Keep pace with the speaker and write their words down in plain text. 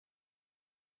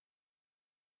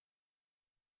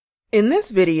In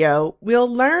this video, we'll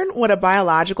learn what a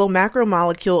biological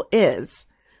macromolecule is.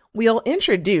 We'll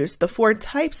introduce the 4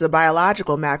 types of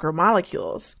biological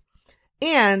macromolecules,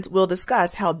 and we'll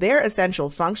discuss how their essential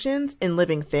functions in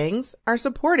living things are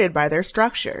supported by their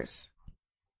structures.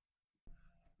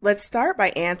 Let's start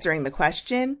by answering the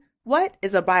question, what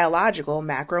is a biological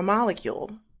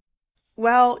macromolecule?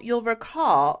 Well, you'll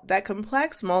recall that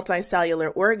complex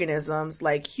multicellular organisms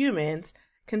like humans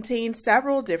contain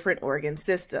several different organ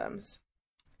systems.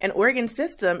 An organ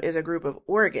system is a group of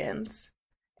organs.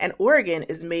 An organ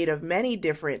is made of many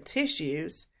different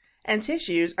tissues, and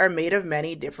tissues are made of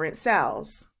many different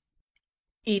cells.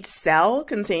 Each cell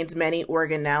contains many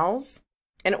organelles.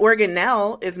 An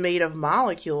organelle is made of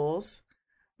molecules.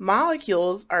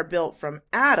 Molecules are built from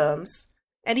atoms,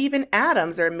 and even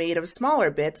atoms are made of smaller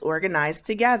bits organized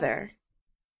together.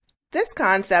 This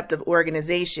concept of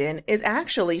organization is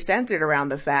actually centered around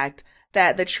the fact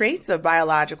that the traits of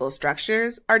biological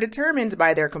structures are determined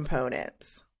by their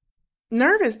components.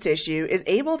 Nervous tissue is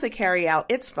able to carry out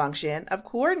its function of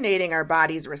coordinating our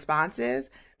body's responses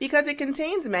because it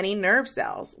contains many nerve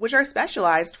cells, which are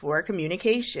specialized for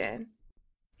communication.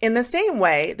 In the same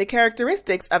way, the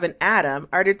characteristics of an atom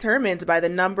are determined by the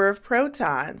number of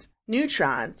protons,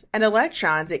 neutrons, and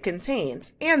electrons it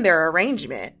contains, and their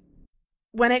arrangement.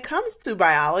 When it comes to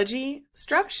biology,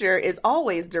 structure is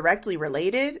always directly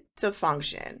related to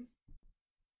function.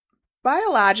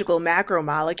 Biological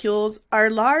macromolecules are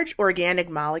large organic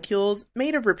molecules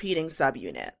made of repeating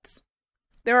subunits.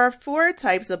 There are 4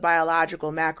 types of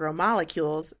biological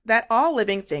macromolecules that all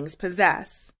living things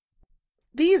possess.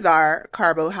 These are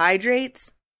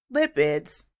carbohydrates,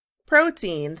 lipids,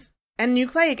 proteins, and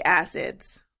nucleic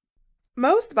acids.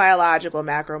 Most biological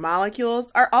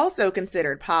macromolecules are also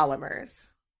considered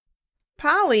polymers.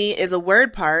 Poly is a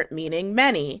word part meaning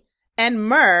many, and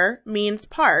mer means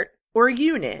part or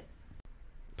unit.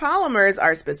 Polymers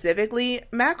are specifically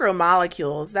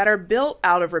macromolecules that are built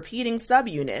out of repeating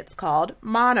subunits called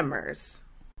monomers.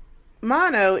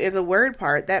 Mono is a word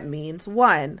part that means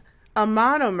one. A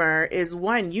monomer is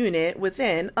one unit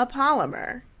within a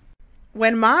polymer.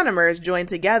 When monomers join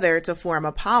together to form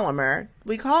a polymer,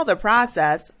 we call the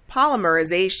process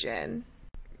polymerization.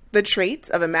 The traits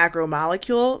of a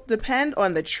macromolecule depend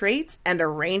on the traits and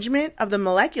arrangement of the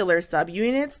molecular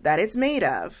subunits that it's made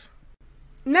of.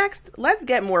 Next, let's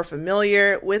get more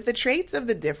familiar with the traits of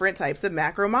the different types of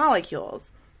macromolecules.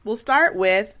 We'll start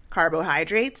with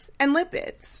carbohydrates and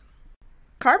lipids.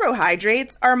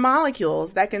 Carbohydrates are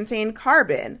molecules that contain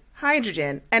carbon,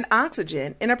 hydrogen, and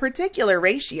oxygen in a particular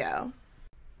ratio.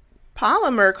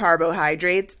 Polymer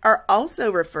carbohydrates are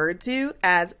also referred to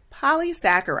as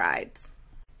polysaccharides.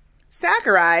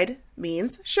 Saccharide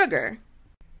means sugar.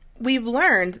 We've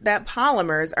learned that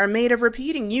polymers are made of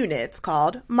repeating units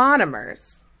called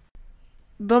monomers.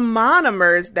 The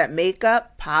monomers that make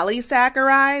up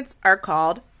polysaccharides are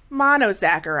called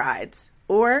monosaccharides,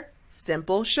 or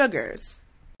simple sugars.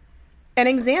 An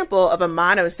example of a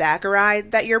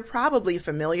monosaccharide that you're probably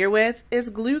familiar with is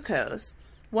glucose,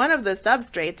 one of the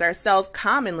substrates our cells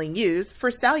commonly use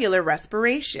for cellular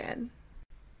respiration.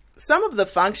 Some of the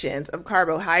functions of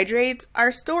carbohydrates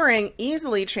are storing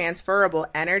easily transferable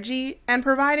energy and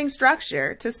providing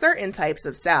structure to certain types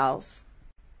of cells.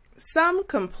 Some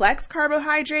complex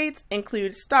carbohydrates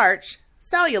include starch,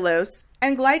 cellulose,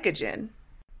 and glycogen.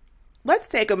 Let's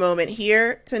take a moment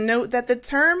here to note that the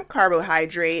term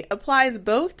carbohydrate applies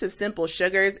both to simple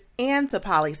sugars and to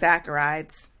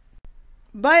polysaccharides.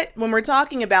 But when we're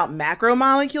talking about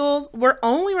macromolecules, we're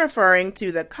only referring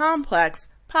to the complex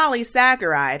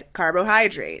polysaccharide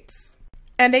carbohydrates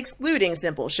and excluding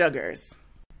simple sugars.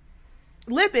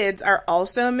 Lipids are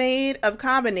also made of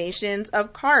combinations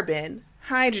of carbon,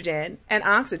 hydrogen, and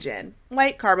oxygen,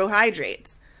 like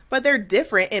carbohydrates, but they're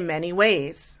different in many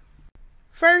ways.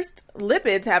 First,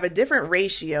 lipids have a different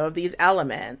ratio of these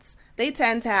elements. They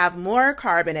tend to have more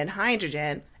carbon and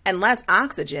hydrogen and less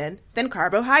oxygen than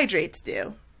carbohydrates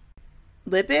do.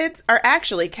 Lipids are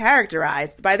actually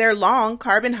characterized by their long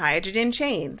carbon-hydrogen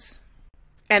chains,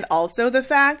 and also the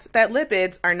fact that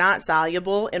lipids are not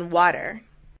soluble in water.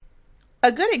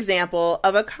 A good example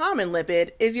of a common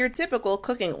lipid is your typical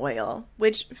cooking oil,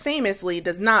 which famously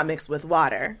does not mix with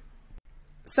water.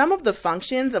 Some of the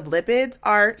functions of lipids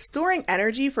are storing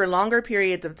energy for longer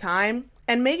periods of time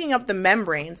and making up the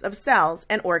membranes of cells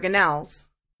and organelles.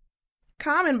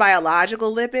 Common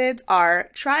biological lipids are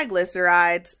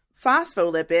triglycerides,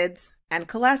 phospholipids, and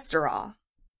cholesterol.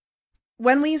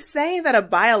 When we say that a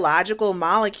biological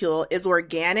molecule is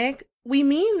organic, we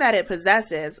mean that it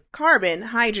possesses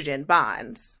carbon-hydrogen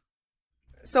bonds.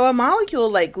 So a molecule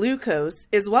like glucose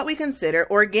is what we consider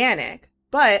organic,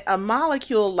 but a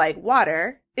molecule like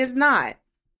water is not.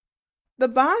 The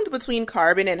bond between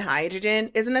carbon and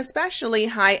hydrogen is an especially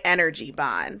high-energy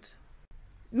bond,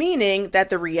 meaning that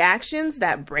the reactions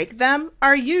that break them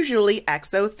are usually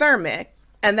exothermic,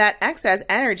 and that excess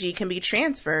energy can be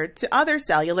transferred to other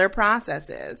cellular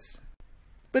processes.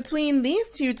 Between these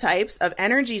two types of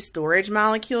energy storage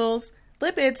molecules,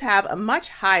 lipids have a much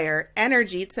higher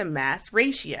energy-to-mass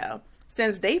ratio,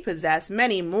 since they possess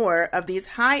many more of these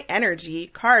high-energy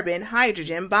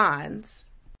carbon-hydrogen bonds.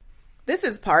 This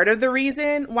is part of the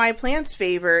reason why plants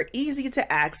favor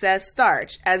easy-to-access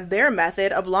starch as their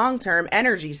method of long-term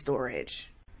energy storage.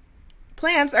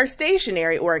 Plants are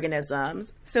stationary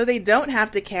organisms, so they don't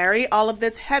have to carry all of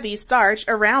this heavy starch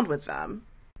around with them.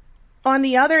 On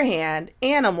the other hand,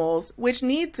 animals, which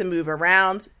need to move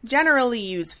around, generally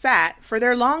use fat for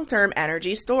their long-term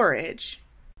energy storage.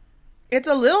 It's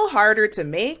a little harder to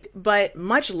make, but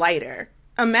much lighter.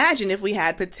 Imagine if we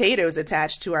had potatoes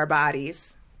attached to our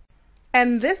bodies.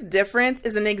 And this difference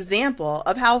is an example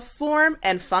of how form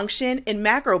and function in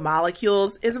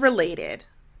macromolecules is related.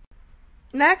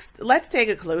 Next, let's take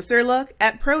a closer look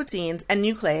at proteins and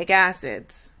nucleic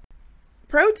acids.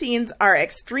 Proteins are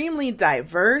extremely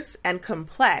diverse and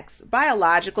complex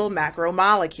biological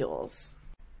macromolecules.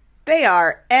 They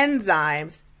are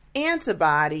enzymes,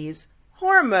 antibodies,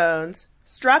 hormones,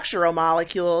 structural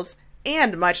molecules,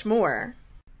 and much more.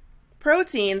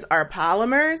 Proteins are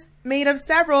polymers made of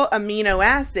several amino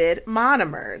acid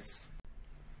monomers.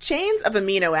 Chains of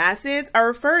amino acids are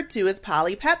referred to as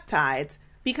polypeptides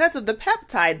because of the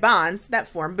peptide bonds that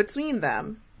form between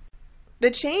them. The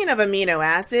chain of amino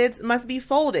acids must be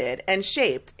folded and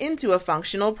shaped into a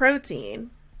functional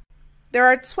protein. There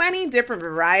are 20 different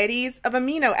varieties of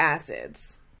amino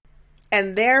acids,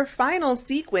 and their final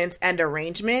sequence and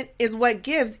arrangement is what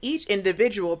gives each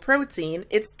individual protein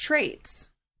its traits.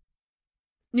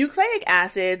 Nucleic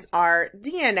acids are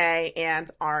DNA and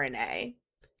RNA.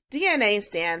 DNA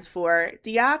stands for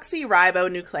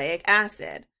deoxyribonucleic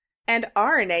acid, and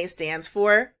RNA stands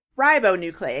for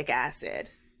ribonucleic acid.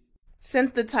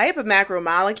 Since the type of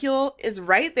macromolecule is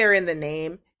right there in the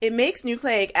name, it makes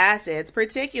nucleic acids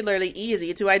particularly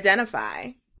easy to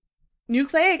identify.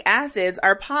 Nucleic acids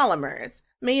are polymers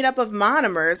made up of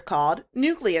monomers called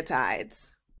nucleotides.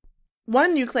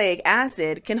 One nucleic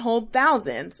acid can hold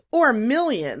thousands or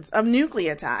millions of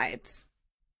nucleotides.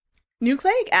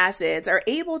 Nucleic acids are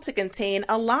able to contain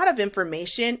a lot of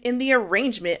information in the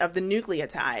arrangement of the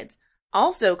nucleotides,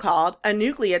 also called a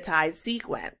nucleotide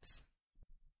sequence.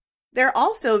 They're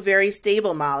also very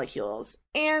stable molecules,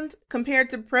 and compared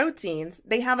to proteins,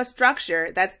 they have a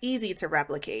structure that's easy to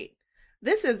replicate.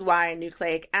 This is why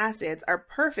nucleic acids are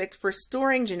perfect for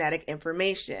storing genetic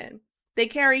information. They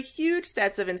carry huge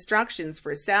sets of instructions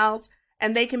for cells,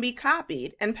 and they can be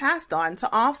copied and passed on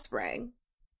to offspring.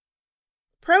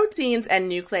 Proteins and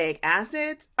nucleic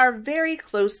acids are very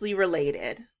closely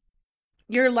related.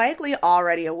 You're likely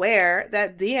already aware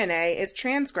that DNA is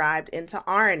transcribed into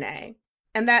RNA,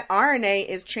 and that RNA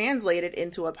is translated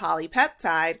into a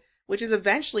polypeptide, which is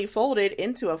eventually folded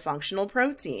into a functional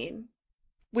protein.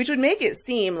 Which would make it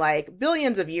seem like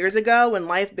billions of years ago when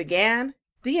life began,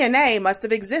 DNA must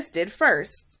have existed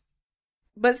first.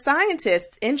 But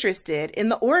scientists interested in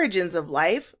the origins of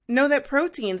life know that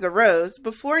proteins arose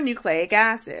before nucleic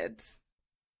acids.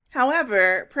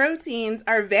 However, proteins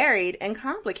are varied and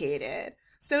complicated,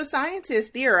 so scientists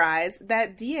theorize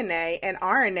that DNA and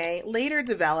RNA later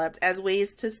developed as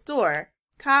ways to store,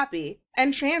 copy,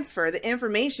 and transfer the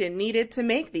information needed to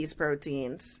make these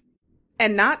proteins,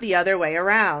 and not the other way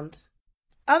around.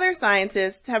 Other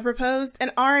scientists have proposed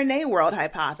an RNA world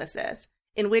hypothesis,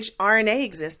 in which RNA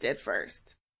existed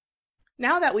first.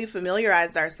 Now that we've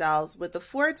familiarized ourselves with the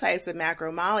 4 types of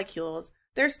macromolecules,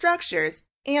 their structures,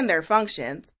 and their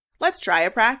functions, let's try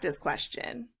a practice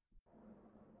question.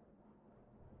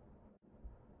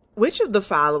 Which of the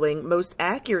following most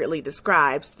accurately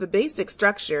describes the basic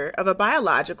structure of a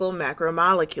biological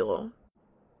macromolecule?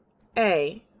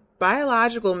 A.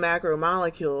 Biological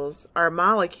macromolecules are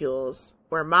molecules,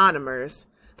 or monomers,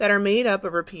 that are made up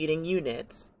of repeating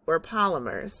units, or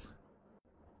polymers.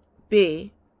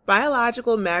 B.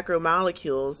 Biological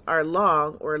macromolecules are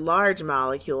long or large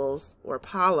molecules, or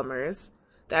polymers,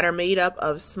 that are made up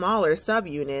of smaller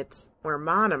subunits, or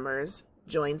monomers,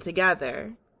 joined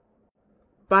together.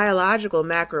 Biological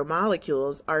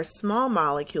macromolecules are small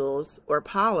molecules, or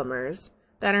polymers,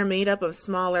 that are made up of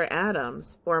smaller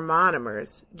atoms, or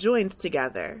monomers, joined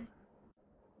together.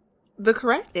 The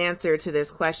correct answer to this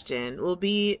question will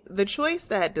be the choice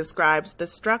that describes the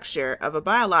structure of a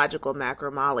biological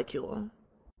macromolecule.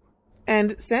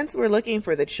 And since we're looking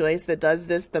for the choice that does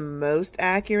this the most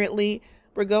accurately,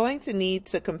 we're going to need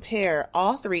to compare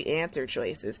all three answer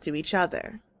choices to each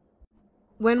other.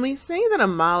 When we say that a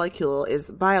molecule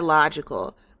is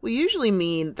biological, we usually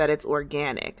mean that it's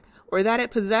organic, or that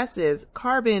it possesses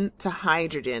carbon to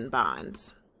hydrogen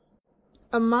bonds.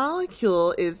 A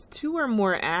molecule is two or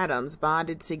more atoms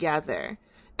bonded together,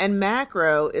 and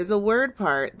macro is a word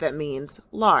part that means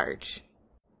large.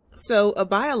 So a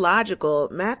biological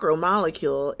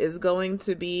macromolecule is going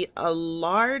to be a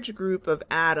large group of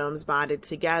atoms bonded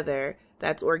together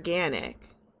that's organic.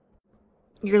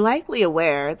 You're likely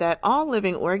aware that all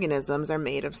living organisms are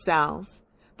made of cells,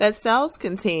 that cells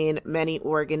contain many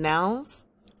organelles.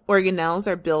 Organelles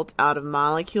are built out of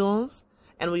molecules,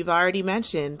 and we've already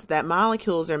mentioned that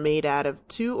molecules are made out of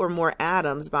two or more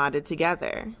atoms bonded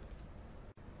together.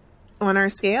 On our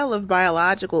scale of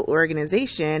biological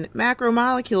organization,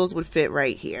 macromolecules would fit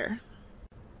right here.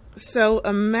 So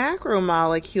a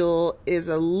macromolecule is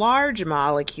a large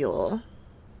molecule,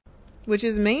 which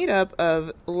is made up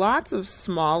of lots of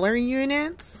smaller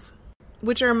units,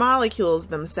 which are molecules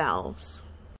themselves.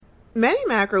 Many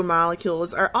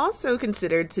macromolecules are also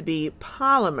considered to be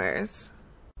polymers.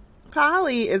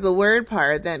 Poly is a word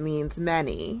part that means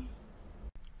many,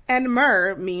 and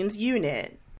mer means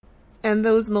unit. And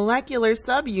those molecular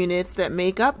subunits that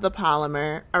make up the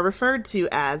polymer are referred to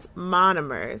as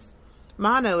monomers.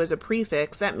 Mono is a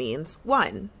prefix that means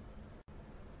one.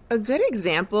 A good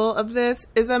example of this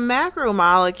is a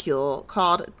macromolecule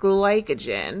called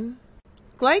glycogen.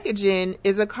 Glycogen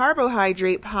is a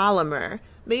carbohydrate polymer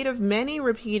made of many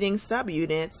repeating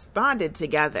subunits bonded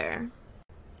together.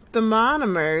 The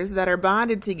monomers that are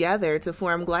bonded together to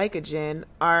form glycogen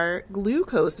are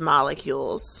glucose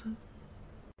molecules.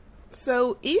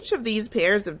 So each of these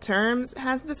pairs of terms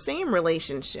has the same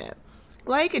relationship.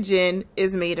 Glycogen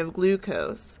is made of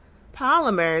glucose,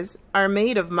 polymers are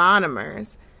made of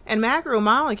monomers, and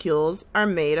macromolecules are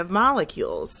made of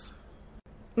molecules.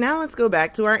 Now let's go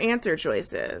back to our answer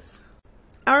choices.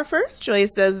 Our first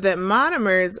choice says that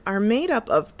monomers are made up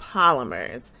of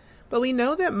polymers, but we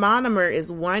know that monomer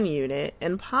is one unit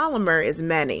and polymer is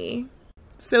many.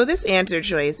 So this answer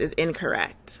choice is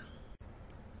incorrect.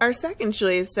 Our second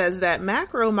choice says that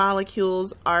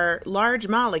macromolecules are large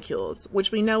molecules,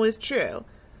 which we know is true,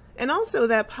 and also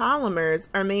that polymers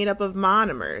are made up of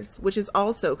monomers, which is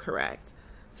also correct.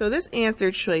 So this answer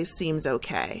choice seems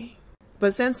okay.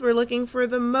 But since we're looking for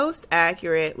the most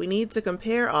accurate, we need to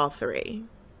compare all three.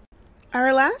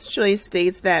 Our last choice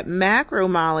states that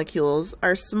macromolecules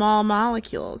are small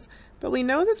molecules, but we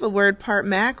know that the word part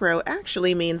macro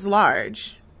actually means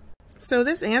large. So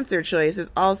this answer choice is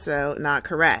also not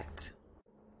correct.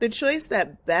 The choice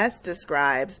that best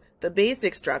describes the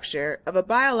basic structure of a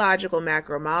biological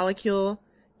macromolecule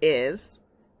is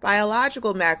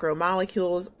biological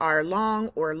macromolecules are long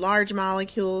or large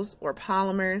molecules or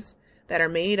polymers that are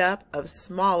made up of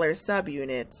smaller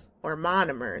subunits or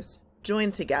monomers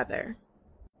joined together.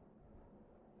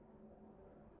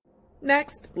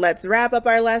 Next, let's wrap up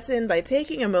our lesson by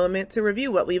taking a moment to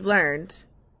review what we've learned.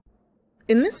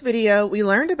 In this video, we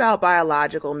learned about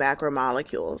biological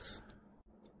macromolecules.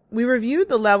 We reviewed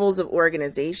the levels of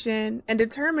organization and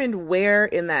determined where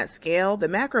in that scale the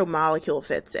macromolecule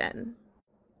fits in.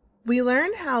 We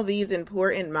learned how these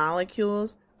important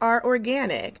molecules are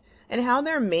organic and how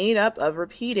they're made up of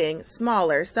repeating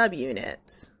smaller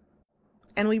subunits.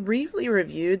 And we briefly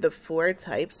reviewed the four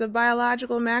types of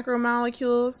biological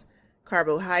macromolecules: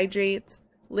 carbohydrates,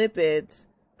 lipids,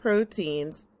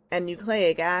 proteins, and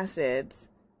nucleic acids,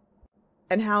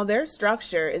 and how their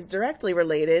structure is directly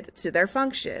related to their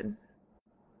function.